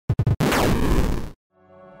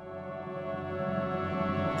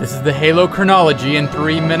This is the Halo chronology in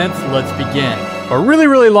 3 minutes. Let's begin. A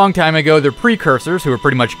really long time ago, the precursors, who are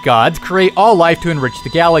pretty much gods, create all life to enrich the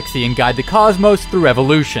galaxy and guide the cosmos through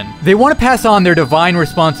evolution. They want to pass on their divine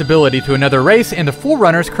responsibility to another race, and the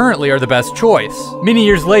Forerunners currently are the best choice. Many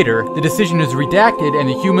years later, the decision is redacted and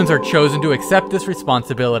the humans are chosen to accept this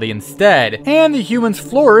responsibility instead, and the humans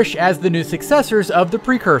flourish as the new successors of the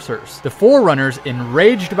precursors. The Forerunners,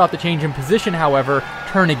 enraged about the change in position, however,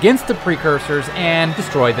 turn against the precursors and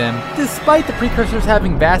destroy them, despite the precursors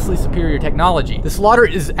having vastly superior technology. The slaughter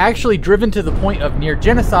is actually driven to the point of near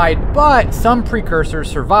genocide, but some precursors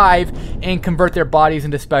survive and convert their bodies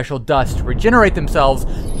into special dust to regenerate themselves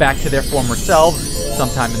back to their former selves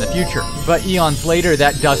sometime in the future. But eons later,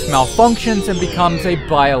 that dust malfunctions and becomes a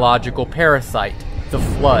biological parasite, the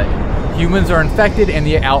Flood. Humans are infected and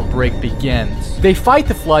the outbreak begins. They fight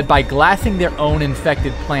the Flood by glassing their own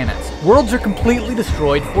infected planets. Worlds are completely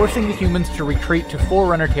destroyed, forcing the humans to retreat to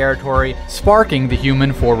Forerunner territory, sparking the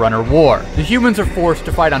Human-Forerunner War. The humans are forced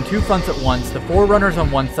to fight on two fronts at once, the Forerunners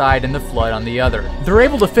on one side and the Flood on the other. They're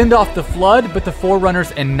able to fend off the Flood, but the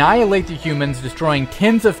Forerunners annihilate the humans, destroying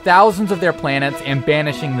tens of thousands of their planets and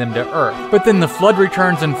banishing them to Earth. But then the Flood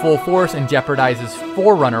returns in full force and jeopardizes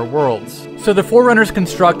Forerunner worlds. So the Forerunners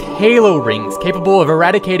construct Halo rings, capable of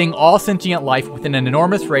eradicating all sentient life within an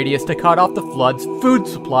enormous radius to cut off the Flood's food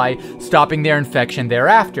supply, stopping their infection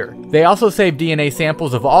thereafter. They also save DNA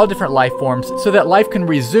samples of all different life forms so that life can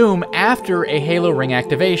resume after a Halo ring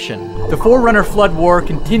activation. The Forerunner Flood War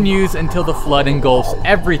continues until the Flood engulfs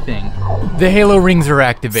everything. The Halo rings are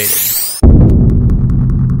activated.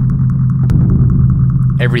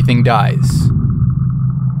 Everything dies.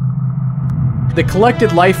 The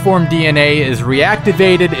collected lifeform DNA is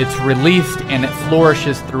reactivated, it's released, and it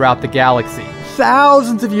flourishes throughout the galaxy.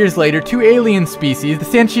 Thousands of years later, two alien species, the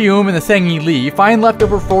Sanchium and the Sangi Li, find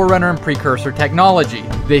leftover Forerunner and Precursor technology.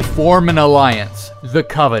 They form an alliance, the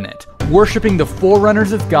Covenant, worshipping the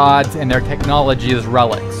Forerunners as gods and their technology as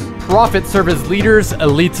relics. Prophets serve as leaders,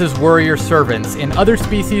 elites as warrior servants, and other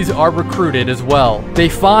species are recruited as well. They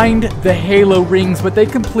find the Halo rings, but they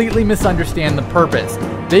completely misunderstand the purpose.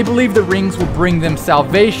 They believe the rings will bring them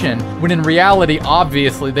salvation, when in reality,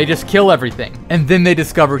 obviously, they just kill everything. And then they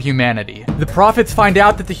discover humanity. The prophets find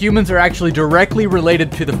out that the humans are actually directly related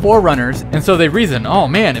to the Forerunners, and so they reason, oh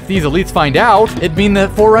man, if these elites find out, it'd mean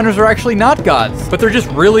that Forerunners are actually not gods, but they're just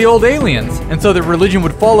really old aliens. And so the religion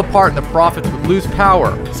would fall apart and the prophets would lose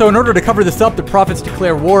power. So in order to cover this up, the prophets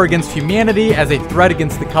declare war against humanity as a threat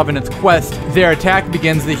against the Covenant's quest. Their attack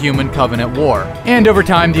begins the Human-Covenant War. And over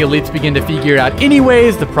time, the elites begin to figure it out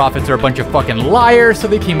anyways. The prophets are a bunch of fucking liars, so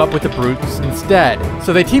they team up with the brutes instead.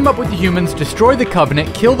 So they team up with the humans, destroy the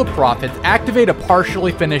Covenant, kill the prophets, activate a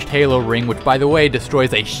partially finished Halo ring, which by the way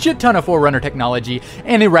destroys a shit ton of Forerunner technology,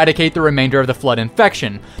 and eradicate the remainder of the Flood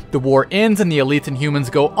infection. The war ends and the elites and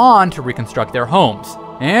humans go on to reconstruct their homes.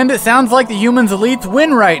 And it sounds like the humans elites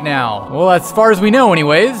win right now. Well, as far as we know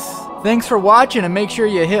anyways. Thanks for watching, and make sure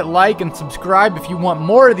you hit like and subscribe if you want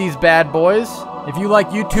more of these bad boys. If you like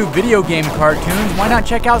YouTube video game cartoons, why not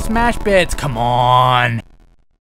check out SmashBits? Come on!